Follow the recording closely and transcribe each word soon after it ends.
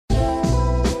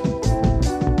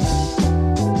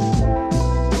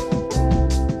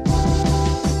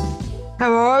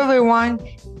everyone,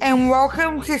 and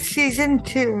welcome to Season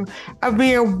 2 of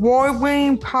the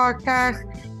award-winning podcast,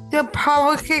 The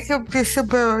Politics of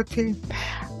Disability.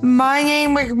 My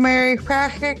name is Mary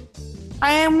Fasek.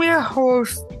 I am your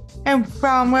host and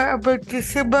founder of the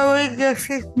disability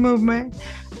justice movement,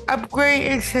 Upgrade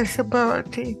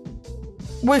Accessibility.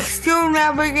 We're still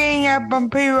navigating a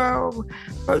bumpy road,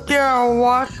 but there are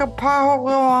lots of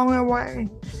potholes along the way.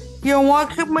 You'll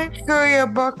want to make sure you're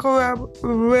buckled up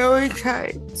really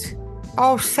tight.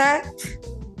 All set?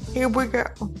 Here we go.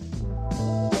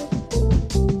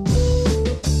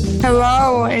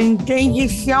 Hello, and thank you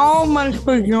so much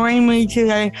for joining me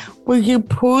today. Would you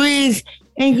please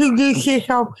introduce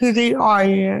yourself to the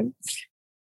audience?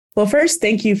 Well, first,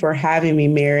 thank you for having me,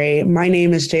 Mary. My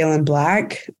name is Jalen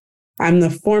Black. I'm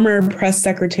the former press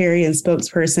secretary and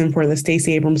spokesperson for the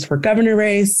Stacey Abrams for Governor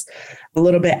race. A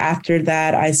little bit after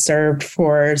that, I served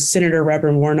for Senator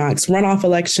Reverend Warnock's runoff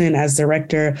election as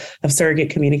director of surrogate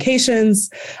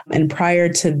communications. And prior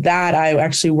to that, I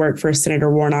actually worked for Senator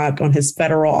Warnock on his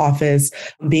federal office,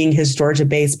 being his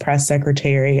Georgia-based press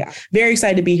secretary. Very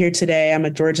excited to be here today. I'm a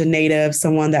Georgia native,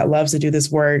 someone that loves to do this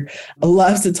work,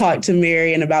 loves to talk to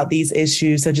Marion about these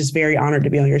issues. So just very honored to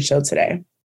be on your show today.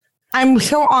 I'm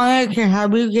so honored to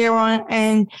have you, Jalen,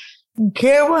 and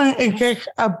Jalen is just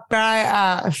a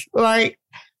badass. Like,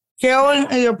 Jalen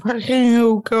is a person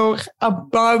who goes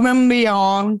above and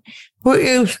beyond, who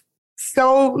is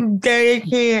so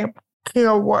dedicated to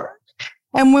the work.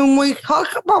 And when we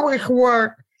talk about his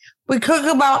work, we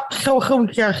talk about social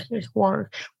justice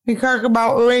work. We talk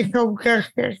about racial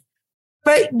justice.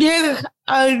 But there's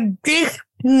a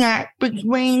disconnect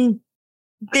between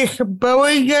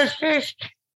disability justice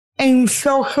and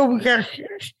social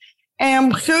justice.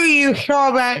 And I'm sure you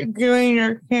saw that during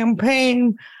your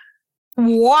campaign.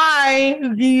 Why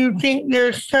do you think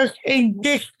there's such a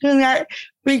disconnect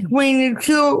between the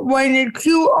two when the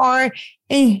two are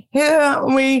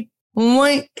inherently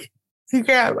linked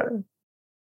together?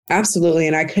 Absolutely.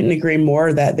 And I couldn't agree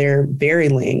more that they're very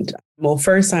linked. Well,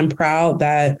 first, I'm proud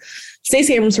that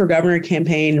Stacey Abrams for Governor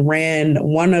campaign ran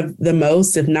one of the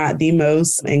most, if not the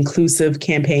most, inclusive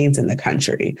campaigns in the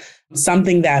country.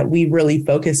 Something that we really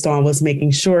focused on was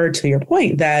making sure, to your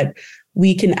point, that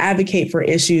we can advocate for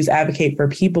issues, advocate for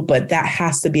people, but that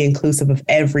has to be inclusive of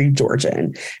every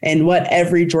Georgian. And what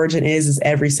every Georgian is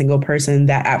every single person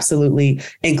that absolutely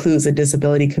includes a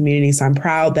disability community. So I'm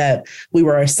proud that we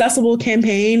were an accessible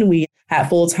campaign. We had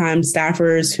full-time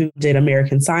staffers who did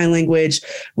American Sign Language.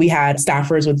 We had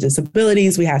staffers with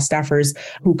disabilities. We had staffers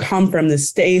who come from the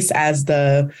States, as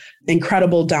the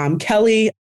incredible Dom Kelly,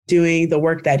 doing the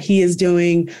work that he is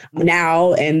doing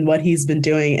now and what he's been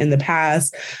doing in the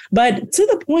past. But to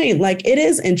the point, like, it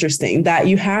is interesting that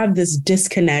you have this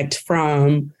disconnect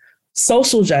from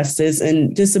social justice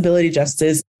and disability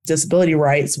justice, disability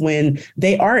rights, when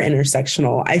they are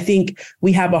intersectional. I think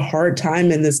we have a hard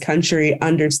time in this country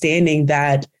understanding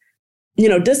that, you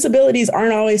know, disabilities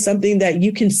aren't always something that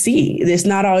you can see. It's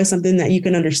not always something that you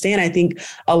can understand. I think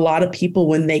a lot of people,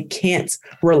 when they can't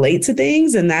relate to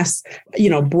things, and that's, you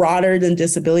know, broader than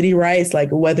disability rights, like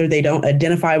whether they don't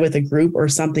identify with a group or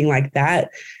something like that,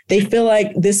 they feel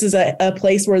like this is a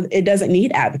place where it doesn't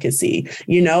need advocacy,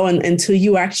 you know, and until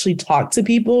you actually talk to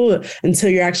people, until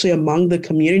you're actually among the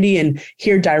community and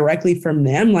hear directly from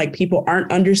them, like, people aren't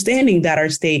understanding that our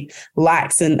state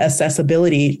lacks in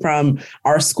accessibility, from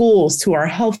our schools to our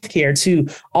healthcare to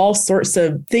all sorts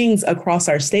of things across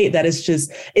our state, that is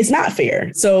just, it's not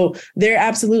fair. So there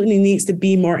absolutely needs to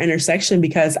be more intersection,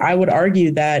 because I would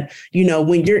argue that, you know,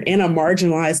 when you're in a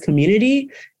marginalized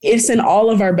community, it's in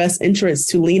all of our best interests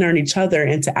to lean on each other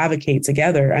and to advocate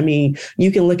together. I mean,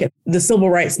 you can look at the civil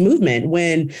rights movement,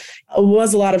 when it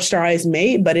was a lot of strides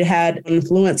made, but it had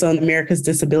influence on America's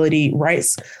disability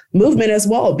rights movement as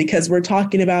well, because we're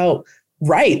talking about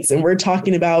rights and we're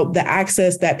talking about the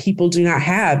access that people do not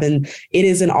have. And it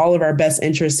is in all of our best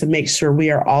interests to make sure we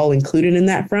are all included in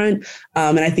that front.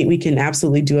 And I think we can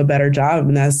absolutely do a better job.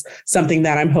 And that's something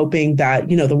that I'm hoping that,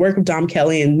 you know, the work of Dom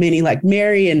Kelly and many like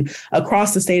Mary and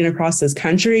across the state and across this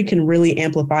country can really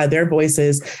amplify their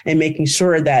voices and making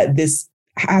sure that this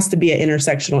has to be an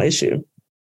intersectional issue.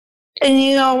 And,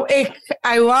 you know, it's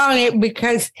ironic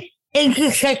because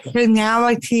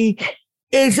intersectionality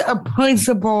is a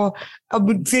principle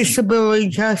of disability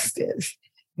justice.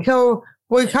 So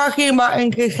we're talking about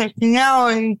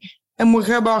intersectionality and we're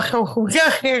talking about social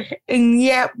justice, and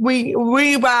yet we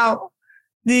leave out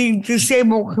the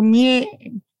disabled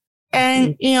community.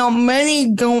 And, you know,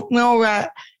 many don't know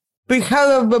that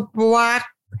because of the Black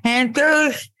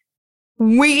Panthers,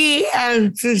 we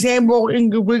as disabled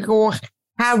individuals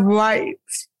have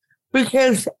rights.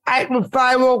 because at the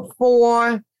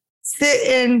 504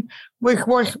 sit-in, which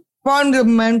was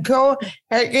fundamental,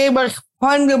 it gave us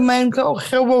fundamental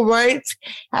civil rights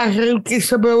as a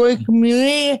disability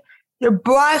community, the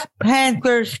Black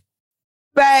Panthers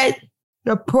fed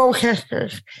the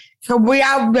protesters. So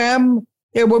without them,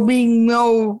 there would be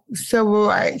no civil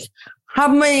rights. How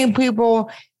many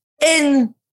people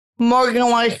in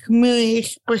marginalized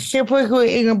communities,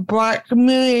 specifically in the Black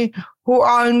community, who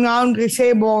are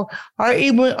non-disabled, are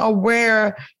even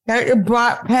aware that the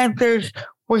Black Panthers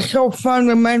were so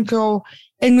fundamental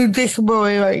in the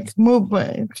disability rights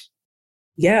movement?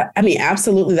 Yeah, I mean,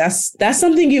 absolutely. That's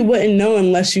something you wouldn't know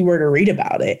unless you were to read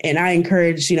about it. And I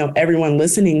encourage, everyone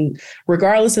listening,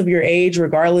 regardless of your age,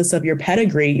 regardless of your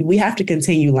pedigree, we have to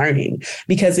continue learning.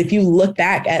 Because if you look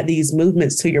back at these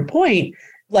movements, to your point,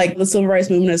 like the civil rights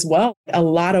movement as well, a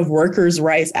lot of workers'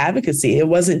 rights advocacy. It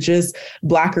wasn't just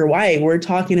Black or white. We're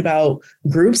talking about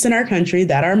groups in our country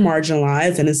that are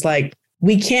marginalized. And it's like,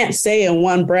 we can't say in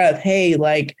one breath, hey,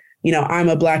 I'm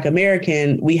a Black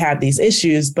American, we have these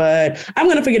issues, but I'm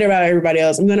going to forget about everybody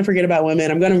else. I'm going to forget about women.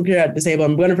 I'm going to forget about disabled.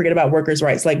 I'm going to forget about workers'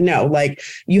 rights. No,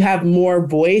 you have more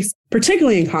voice,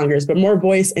 particularly in Congress, but more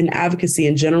voice in advocacy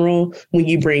in general when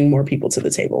you bring more people to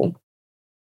the table.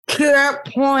 To that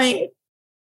point,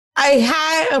 I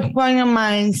had a friend of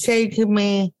mine say to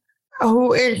me,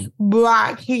 who is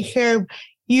Black, he said,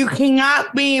 you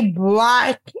cannot be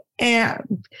Black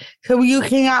so you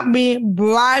cannot be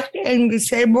Black and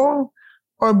disabled,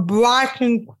 or Black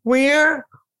and queer,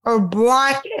 or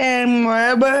Black and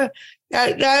whatever.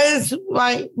 That is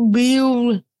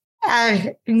viewed as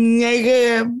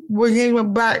negative within the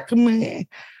Black community.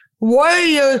 What are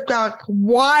your thoughts?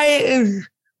 Why is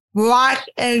Black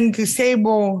and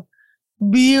disabled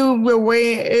viewed the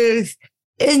way it is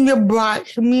in the Black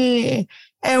community?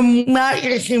 And not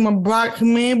just in the Black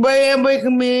community, but every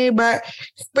community, but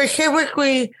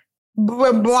specifically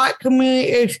the Black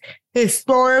community is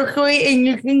historically, and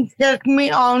you can check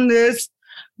me on this,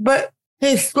 but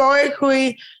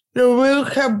historically, the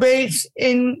roots are based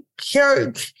in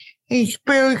church and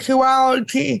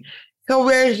spirituality. So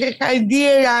there's this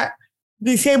idea that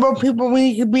disabled people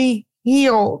need to be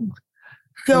healed.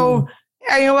 So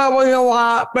I know that was a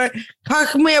lot, but talk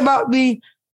to me about the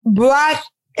Black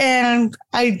and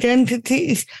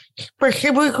identities,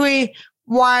 specifically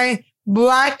why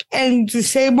Black and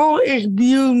disabled is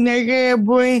viewed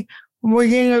negatively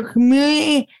within a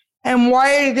community, and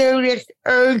why is there this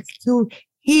urge to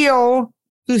heal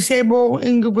disabled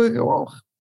individuals?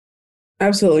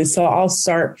 Absolutely. So I'll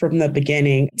start from the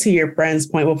beginning. To your friend's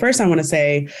point, well, first I want to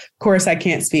say, of course, I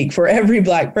can't speak for every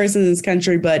Black person in this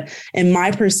country, but in my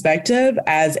perspective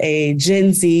as a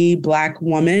Gen Z Black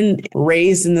woman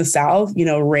raised in the South,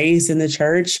 raised in the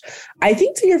church, I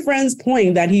think to your friend's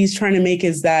point that he's trying to make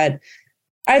is that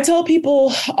I tell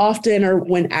people often, or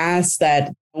when asked,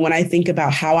 that when I think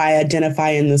about how I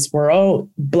identify in this world,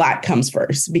 Black comes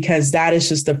first, because that is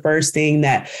just the first thing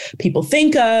that people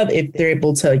think of if they're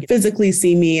able to physically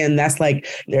see me. And that's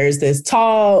there's this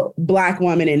tall Black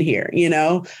woman in here,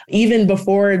 even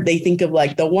before they think of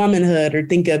the womanhood or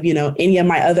think of, any of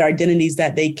my other identities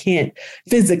that they can't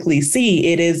physically see.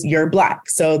 It is you're Black.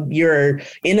 So you're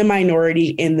in a minority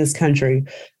in this country.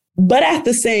 But at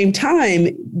the same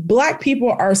time, Black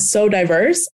people are so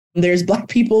diverse. There's Black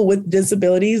people with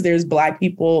disabilities. There's Black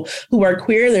people who are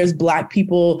queer. There's Black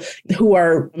people who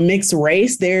are mixed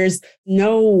race. There's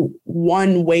no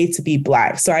one way to be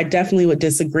Black. So I definitely would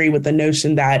disagree with the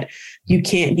notion that you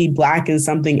can't be Black in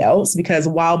something else, because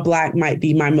while Black might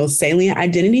be my most salient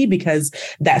identity, because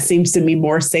that seems to be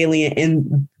more salient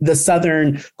in the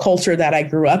Southern culture that I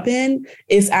grew up in,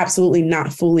 it's absolutely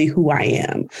not fully who I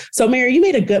am. So Mary, you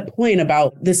made a good point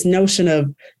about this notion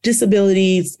of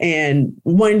disabilities and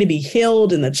wanting to be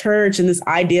healed in the church, and this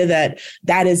idea that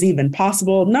that is even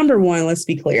possible. Number one, let's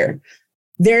be clear.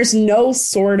 There's no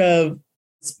sort of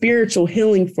spiritual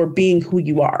healing for being who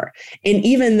you are. And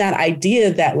even that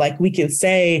idea that we can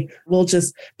say, we'll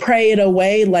just pray it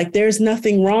away, there's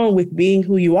nothing wrong with being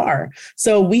who you are.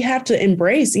 So we have to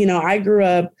embrace, I grew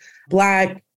up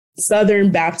Black,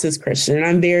 Southern Baptist Christian, and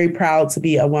I'm very proud to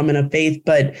be a woman of faith,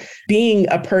 but being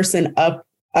a person of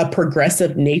a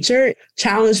progressive nature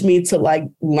challenged me to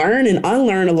learn and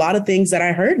unlearn a lot of things that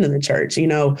I heard in the church.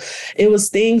 It was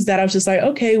things that I was just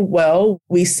okay, well,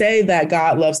 we say that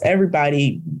God loves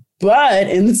everybody, but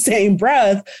in the same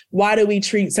breath, why do we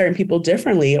treat certain people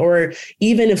differently? Or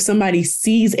even if somebody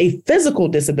sees a physical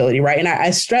disability, right? And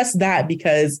I stress that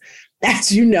because,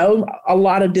 as you know, a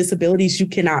lot of disabilities you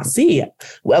cannot see.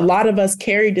 A lot of us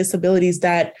carry disabilities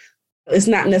that It's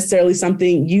not necessarily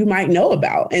something you might know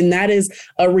about. And that is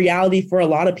a reality for a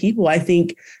lot of people, I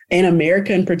think, in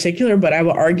America in particular, but I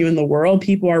would argue in the world,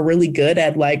 people are really good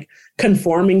at like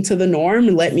conforming to the norm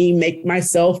and let me make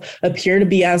myself appear to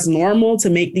be as normal to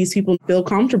make these people feel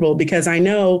comfortable, because I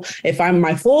know if I'm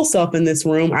my full self in this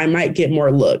room, I might get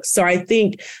more looks. So I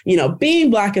think, being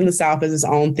Black in the South is its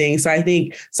own thing. So I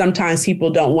think sometimes people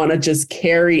don't want to just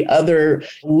carry other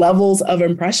levels of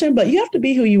impression, but you have to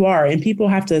be who you are and people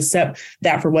have to accept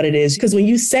that for what it is. Because when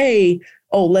you say,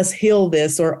 oh, let's heal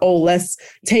this, or, oh, let's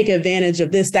take advantage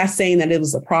of this, that's saying that it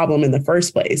was a problem in the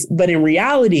first place. But in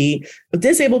reality, with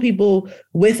disabled people,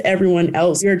 with everyone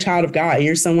else, you're a child of God.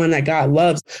 You're someone that God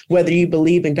loves, whether you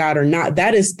believe in God or not.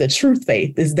 That is the truth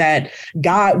faith, is that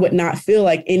God would not feel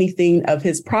like anything of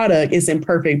his product is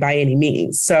imperfect by any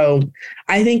means. So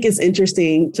I think it's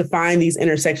interesting to find these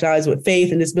intersectionalities with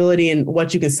faith and disability and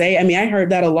what you can say. I mean, I heard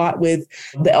that a lot with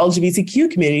the LGBTQ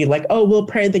community, like, oh, we'll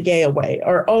pray the gay away,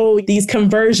 or, oh, these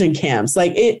conversion camps.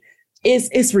 Like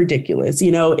it's ridiculous.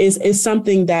 It's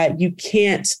something that you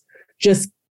can't just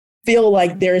feel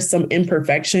like there is some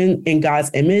imperfection in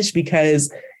God's image,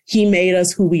 because he made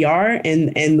us who we are,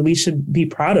 and we should be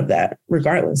proud of that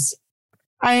regardless.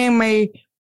 I am a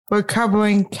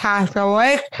recovering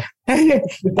Catholic.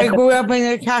 I grew up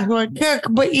in a Catholic church,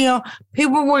 but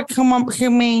people would come up to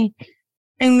me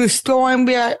in the store and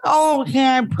be like, oh,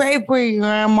 can I pray for you? And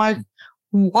I'm like,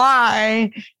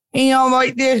 why?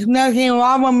 There's nothing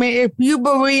wrong with me. If you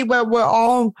believe that we're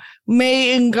all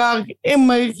made in God's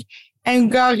image and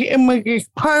God's image is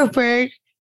perfect,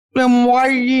 then why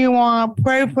do you want to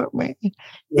pray for me?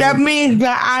 Yeah. That means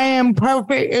that I am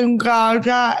perfect in God's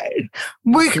eyes,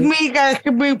 which means I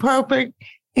should be perfect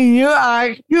in your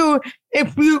eyes too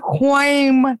if you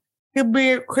claim to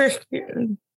be a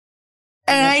Christian.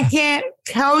 And I can't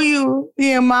tell you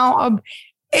the amount of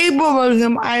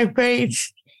ableism I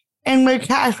faced in the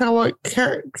Catholic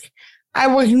Church. I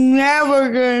was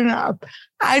never good enough.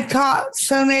 I taught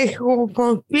Sunday school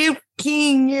for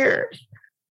 15 years.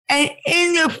 And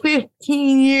in the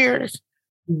 15 years,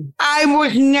 I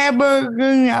was never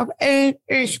good enough. And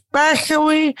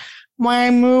especially when I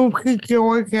moved to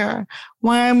Georgia,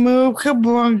 when I moved to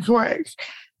Brunswick,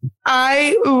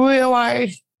 I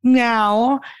realize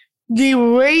now the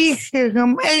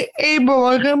racism and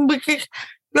ableism, because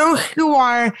those two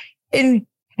are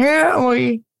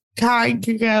inherently tied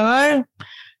together.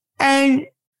 And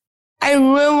I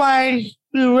realize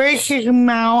the racism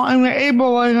now and the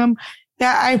ableism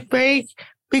that I face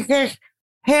because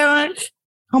parents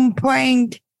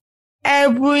complained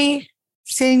every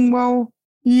single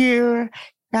year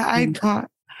that I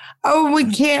taught. Oh,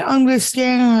 we can't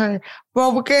understand her.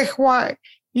 Well, guess what?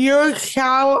 Your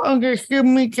child understood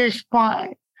me just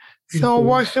fine. So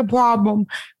what's the problem?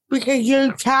 Because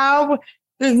your child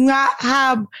does not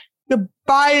have the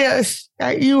bias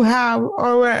that you have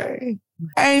already.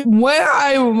 And where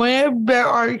I live, there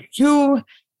are 2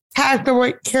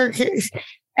 Catholic churches.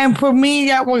 And for me,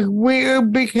 that was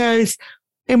weird because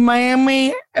in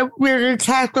Miami, there's a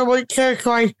Catholic church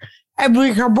like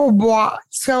every couple blocks.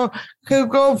 So to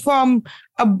go from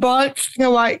a bunch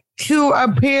to 2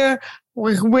 up here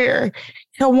was weird.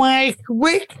 So when I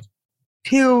switched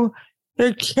to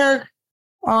the church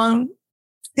on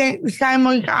St.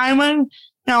 Simon's Island,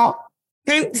 now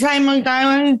St. Simon's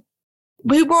Island,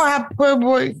 people have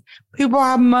privilege, people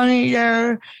have money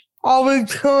there, all the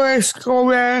tourists go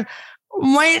there.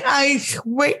 When I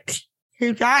switched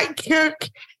to that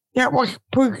church that was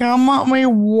predominantly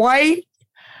white,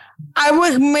 I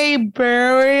was made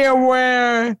very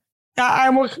aware that I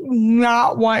was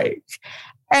not white.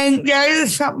 And that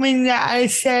is something that I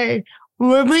say,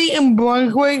 living in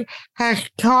Brunswick has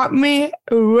taught me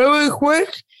really quick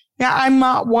that I'm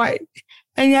not white.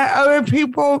 And that other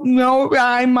people know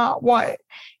that I'm not white.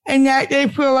 And that they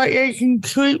feel like they can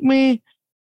treat me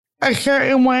a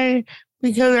certain way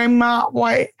because I'm not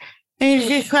white. And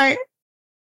it's just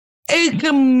it's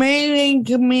amazing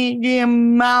to me the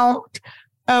amount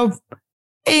of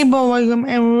ableism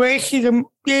and racism.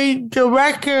 The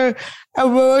director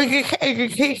of religious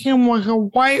education was a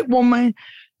white woman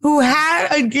who had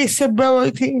a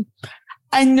disability.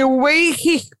 And the way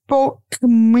she spoke to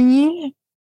me,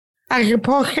 as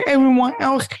opposed to everyone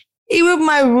else, even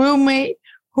my roommate,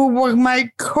 who was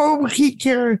my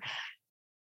co-teacher,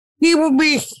 he would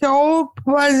be so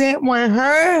pleasant with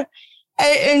her,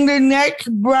 and in the next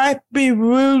breath be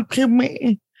rude to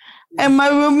me. And my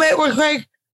roommate was like,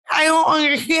 I don't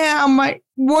understand. I'm like,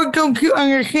 what don't you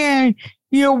understand?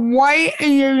 You're white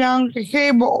and you're not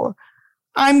disabled.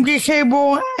 I'm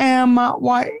disabled and I'm not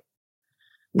white.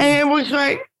 And it was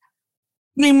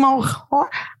the most,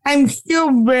 I'm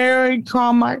still very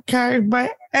traumatized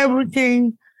by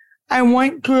everything I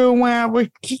went through when I was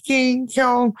teaching.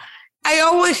 So I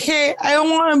always say I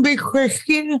don't want to be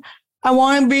Christian. I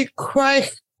want to be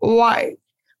Christ-like.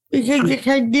 Because this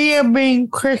idea of being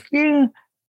Christian,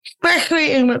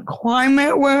 especially in the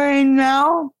climate we're in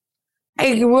now,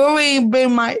 has really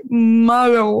been my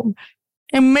motto.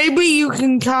 And maybe you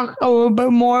can talk a little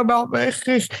bit more about this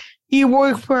because you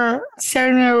work for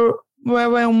Senator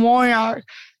Reverend Warnock.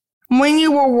 When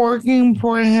you were working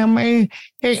for him in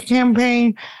his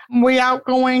campaign, without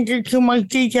going into too much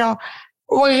detail,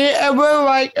 was it ever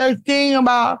like a thing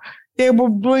about they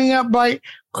would bring up like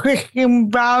Christian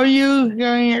values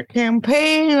during your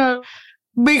campaign? Or,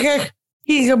 because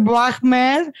he's a black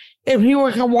man, if he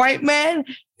was a white man,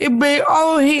 it'd be,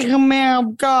 oh, he's a man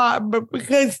of God. But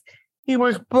because he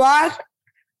was black,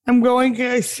 I'm going to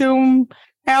assume,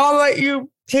 and I'll let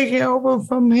you take it over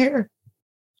from here.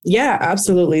 Yeah,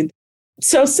 absolutely.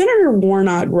 So Senator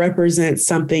Warnock represents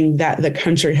something that the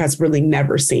country has really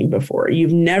never seen before.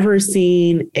 You've never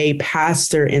seen a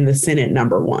pastor in the Senate,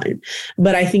 number one.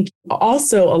 But I think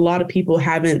also a lot of people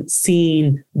haven't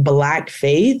seen Black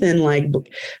faith and like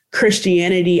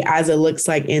Christianity as it looks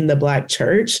like in the Black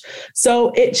church. So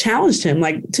it challenged him.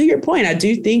 Like, to your point, I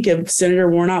do think if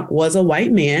Senator Warnock was a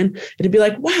white man, it'd be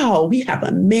like, wow, we have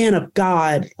a man of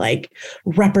God, like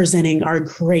representing our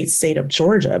great state of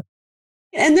Georgia.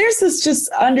 And there's this just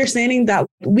understanding that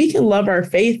we can love our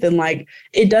faith and like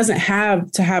it doesn't have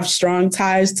to have strong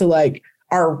ties to like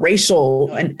our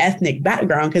racial and ethnic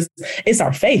background because it's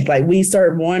our faith. Like we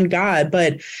serve one God.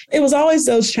 But it was always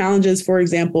those challenges. For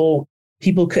example,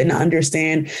 people couldn't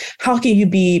understand how can you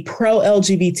be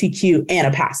pro-LGBTQ and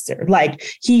a pastor? Like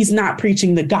he's not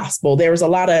preaching the gospel. There was a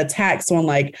lot of attacks on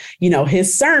like,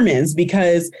 his sermons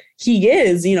because he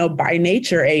is, by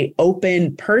nature, a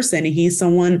open person. He's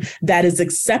someone that is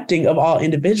accepting of all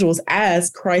individuals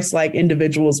as Christ-like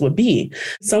individuals would be.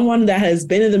 Someone that has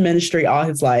been in the ministry all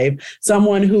his life,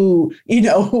 someone who,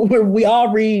 where we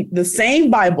all read the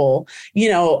same Bible.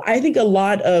 I think a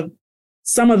lot of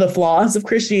some of the flaws of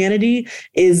Christianity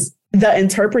is the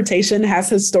interpretation has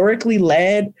historically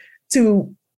led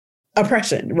to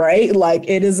oppression, right? Like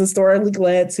it has historically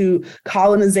led to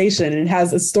colonization and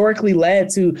has historically led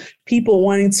to people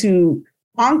wanting to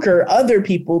conquer other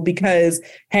people because,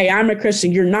 hey, I'm a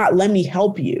Christian, you're not, let me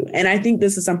help you. And I think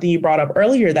this is something you brought up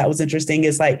earlier that was interesting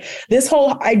is like this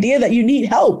whole idea that you need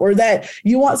help or that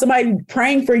you want somebody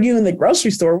praying for you in the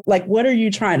grocery store. Like, what are you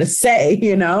trying to say?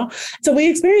 So we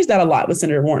experienced that a lot with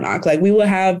Senator Warnock. Like we would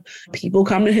have people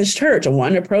come to his church and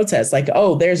want to protest like,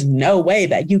 oh, there's no way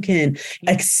that you can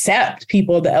accept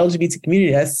people of the LGBT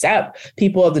community, accept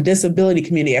people of the disability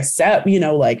community, accept,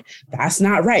 like that's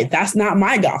not right. That's not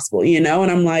my gospel,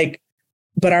 And I'm like,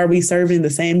 but are we serving the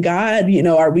same God?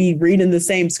 Are we reading the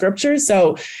same scriptures?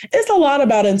 So it's a lot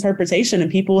about interpretation, and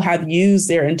people have used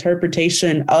their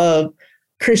interpretation of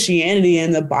Christianity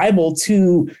and the Bible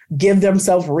to give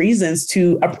themselves reasons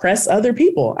to oppress other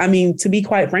people. I mean, to be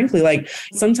quite frankly, like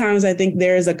sometimes I think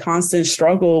there is a constant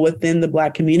struggle within the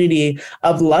Black community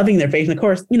of loving their faith. And of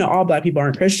course, all Black people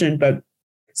aren't Christian, but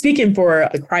speaking for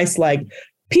the Christ-like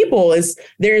people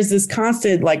there's this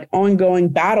constant like ongoing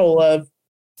battle of,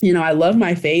 I love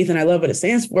my faith and I love what it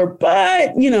stands for,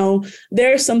 but,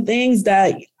 there are some things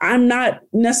that I'm not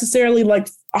necessarily like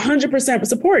 100%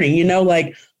 supporting,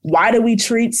 like, why do we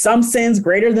treat some sins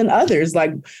greater than others?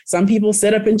 Like some people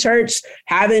sit up in church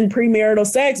having premarital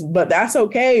sex, but that's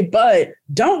okay. But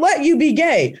don't let you be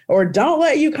gay or don't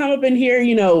let you come up in here,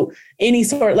 any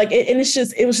sort like it. And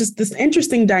it was just this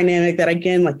interesting dynamic that,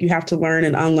 again, like you have to learn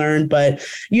and unlearn. But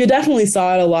you definitely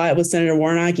saw it a lot with Senator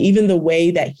Warnock, even the way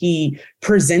that he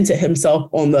presented himself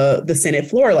on the Senate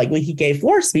floor, like when he gave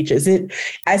floor speeches.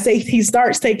 I say he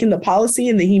starts taking the policy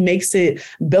and then he makes it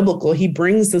biblical. He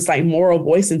brings this like moral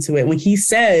voice into it when he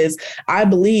says, I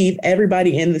believe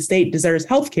everybody in the state deserves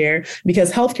healthcare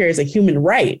because healthcare is a human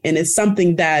right. And it's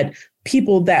something that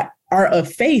people that are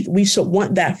of faith, we should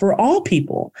want that for all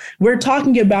people. We're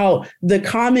talking about the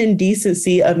common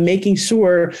decency of making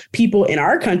sure people in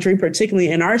our country, particularly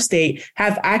in our state,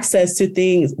 have access to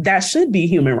things that should be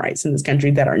human rights in this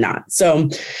country that are not. So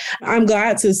I'm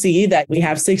glad to see that we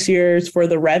have 6 years for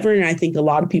the Reverend. I think a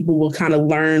lot of people will kind of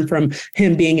learn from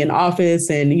him being in office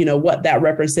and, what that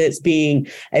represents being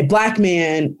a Black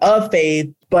man of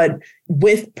faith, but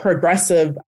with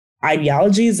progressive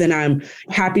ideologies. And I'm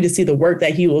happy to see the work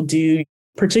that he will do,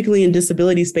 particularly in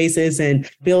disability spaces and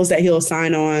bills that he'll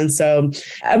sign on. So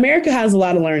America has a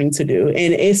lot of learning to do.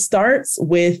 And it starts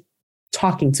with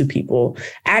talking to people,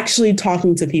 actually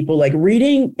talking to people. Like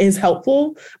reading is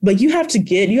helpful, but you have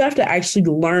to actually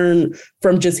learn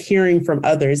from just hearing from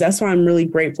others. That's why I'm really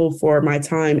grateful for my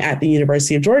time at the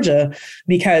University of Georgia,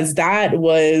 because that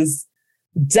was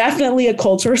definitely a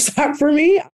culture shock for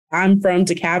me. I'm from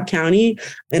DeKalb County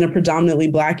in a predominantly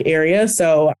Black area.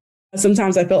 So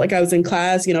sometimes I felt like I was in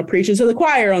class, preaching to the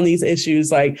choir on these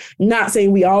issues, like not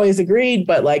saying we always agreed,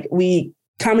 but like we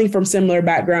coming from similar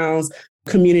backgrounds,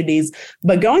 communities.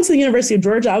 But going to the University of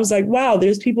Georgia, I was like, wow,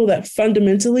 there's people that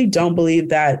fundamentally don't believe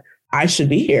that I should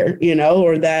be here,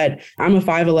 or that I'm a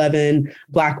 5'11"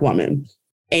 Black woman.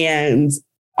 And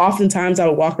oftentimes I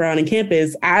would walk around in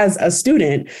campus as a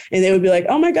student and they would be like,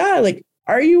 oh my God, like,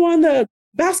 are you on the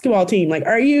basketball team? Like,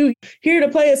 are you here to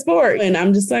play a sport? And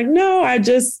I'm just like, no, I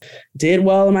just did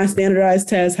well in my standardized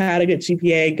test, had a good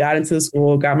GPA, got into the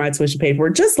school, got my tuition paid for,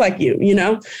 just like you.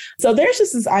 So there's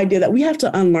just this idea that we have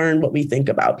to unlearn what we think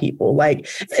about people. Like,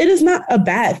 it is not a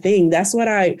bad thing. That's what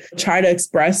I try to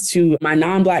express to my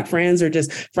non-Black friends or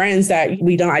just friends that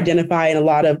we don't identify in a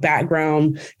lot of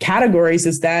background categories,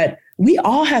 is that we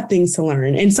all have things to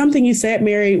learn. And something you said,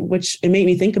 Mary, which it made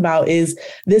me think about, is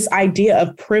this idea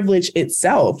of privilege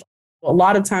itself. A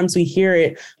lot of times we hear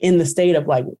it in the state of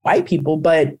like white people,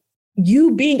 but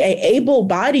you being an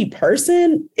able-bodied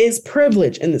person is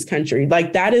privilege in this country.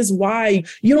 Like, that is why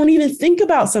you don't even think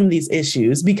about some of these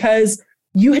issues, because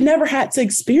you had never had to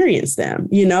experience them.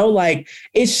 Like,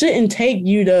 it shouldn't take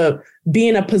you to be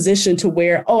in a position to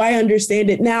where, oh, I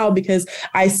understand it now because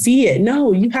I see it.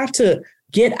 No, you have to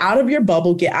get out of your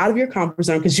bubble, get out of your comfort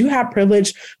zone, because you have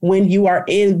privilege when you are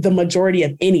in the majority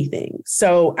of anything.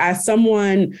 So as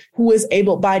someone who is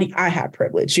able-bodied, I have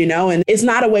privilege, and it's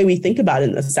not a way we think about it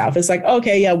in the South. It's like,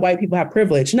 okay, yeah, white people have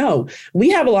privilege. No, we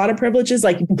have a lot of privileges,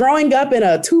 like growing up in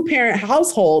a 2-parent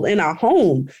household in a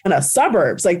home in a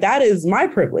suburbs, like that is my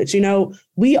privilege.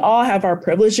 We all have our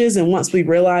privileges. And once we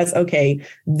realize, okay,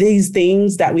 these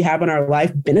things that we have in our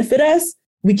life benefit us,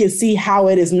 we can see how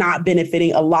it is not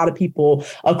benefiting a lot of people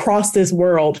across this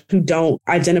world who don't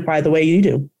identify the way you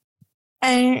do.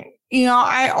 And,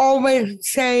 I always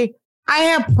say I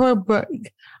have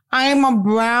privilege. I am a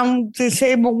brown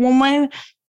disabled woman,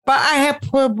 but I have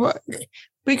privilege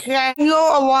because I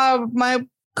know a lot of my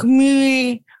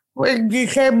community with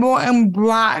disabled and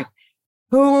Black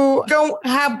who don't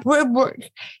have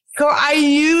privilege. So I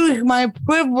use my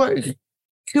privilege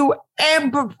to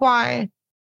amplify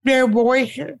their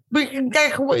voices, because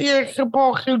that's what you're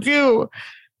supposed to do.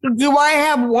 Do I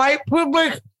have white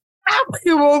privilege?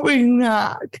 Absolutely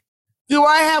not. Do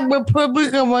I have the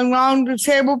privilege of a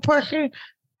non-disabled person?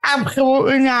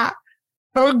 Absolutely not.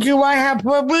 But do I have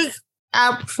privilege?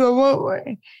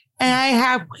 Absolutely. And I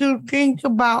have to think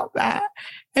about that.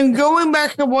 And going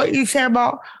back to what you said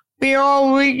about we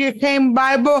all read the same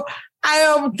Bible, I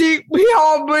don't think we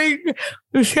all read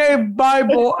the same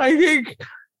Bible. I think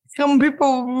some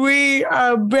people read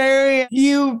a very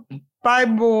few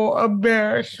Bible of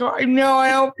theirs. So I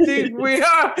don't think we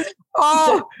are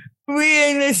all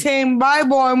reading the same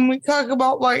Bible. And we talk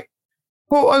about like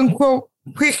quote unquote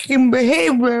Christian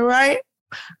behavior, right?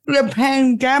 The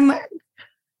pandemic,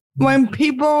 when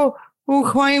people who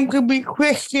claim to be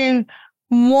Christian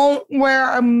won't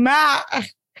wear a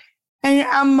mask. And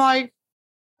I'm like,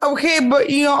 okay, but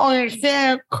you don't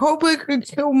understand, COVID could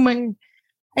kill me.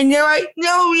 And they're like,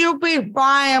 no, you'll be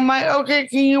fine. I'm like, okay,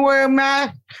 can you wear a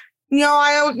mask? No,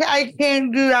 I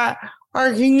can't do that.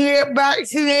 Or can you get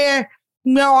vaccinated?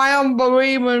 No, I don't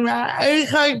believe in that. And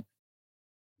it's like,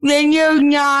 then you're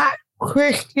not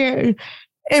Christian.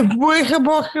 If we're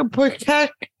supposed to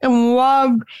protect and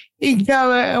love each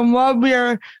other and love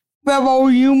your fellow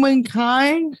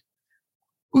humankind,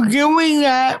 doing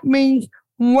that means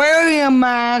wearing a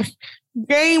mask,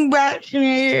 getting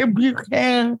vaccinated if you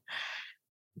can.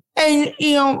 And,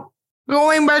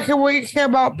 going back to what you said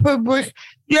about privilege,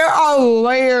 there are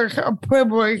layers of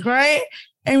privilege, right?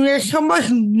 And there's so much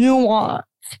nuance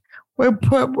with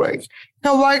privilege.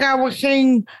 So like I was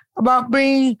saying about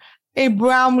being a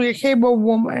brown disabled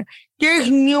woman, there's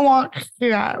nuance to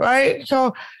that, right?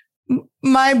 So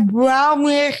my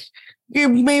brownness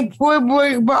gives me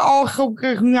privilege, but also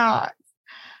does not.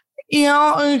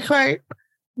 It's like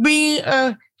being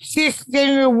a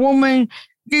cisgender woman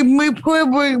gives me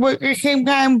privilege, but at the same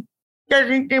time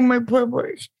doesn't give me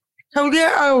privilege. So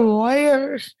there are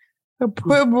layers of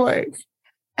privilege.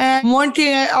 And one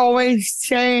thing I always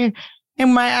say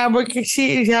in my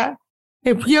advocacy is that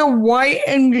if you're white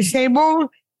and disabled,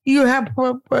 you have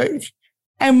privilege.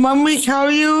 And let me tell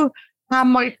you how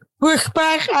much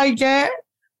pushback I get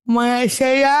when I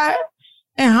say that,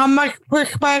 and how much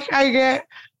pushback I get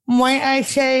when I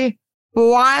say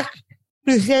Black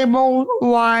disabled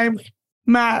lives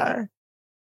matter.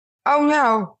 Oh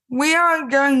no, we aren't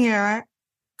done yet.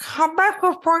 Come back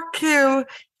with part 2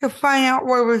 to find out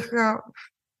where this goes.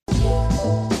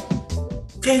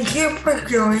 Thank you for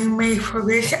joining me for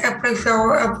this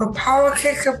episode of the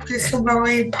Politics of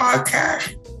Disability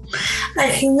podcast.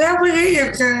 As you navigate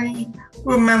your journey,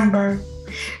 remember,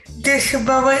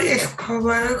 disability is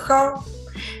political,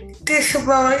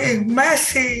 disability is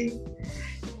messy,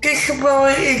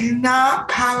 disability is not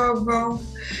palatable,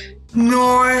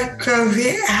 nor does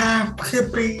it have to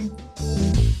be.